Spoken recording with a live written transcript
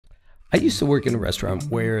I used to work in a restaurant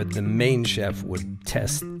where the main chef would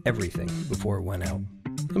test everything before it went out.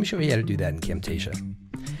 Let me show you how to do that in Camtasia.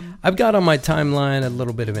 I've got on my timeline a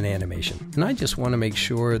little bit of an animation, and I just want to make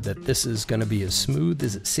sure that this is going to be as smooth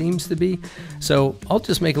as it seems to be. So I'll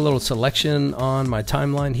just make a little selection on my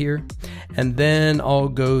timeline here, and then I'll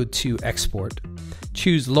go to export.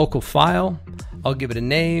 Choose local file, I'll give it a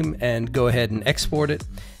name and go ahead and export it.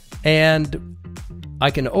 And I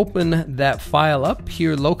can open that file up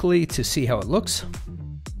here locally to see how it looks.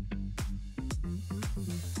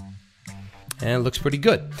 And it looks pretty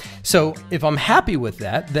good. So if I'm happy with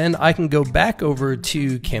that, then I can go back over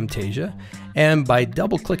to Camtasia, and by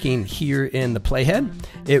double clicking here in the playhead,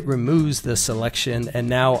 it removes the selection, and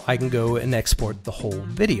now I can go and export the whole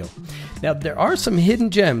video. Now there are some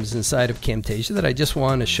hidden gems inside of Camtasia that I just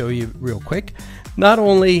want to show you real quick. Not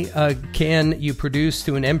only can you produce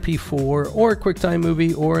to an MP4 or a QuickTime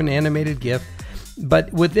movie or an animated GIF,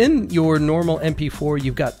 but within your normal MP4,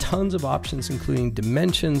 you've got tons of options, including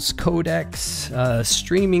dimensions, codecs,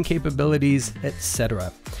 streaming capabilities,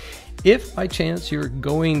 etc. If by chance you're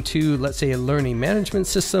going to, let's say, a learning management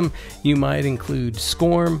system, you might include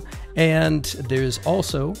SCORM, and there's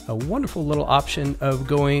also a wonderful little option of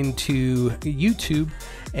going to YouTube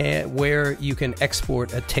where you can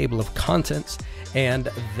export a table of contents, and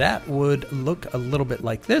that would look a little bit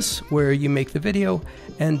like this, where you make the video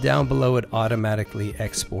and down below it automatically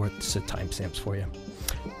exports the timestamps for you.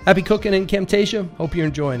 Happy cooking in Camtasia. Hope you're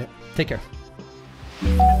enjoying it. Take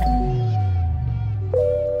care.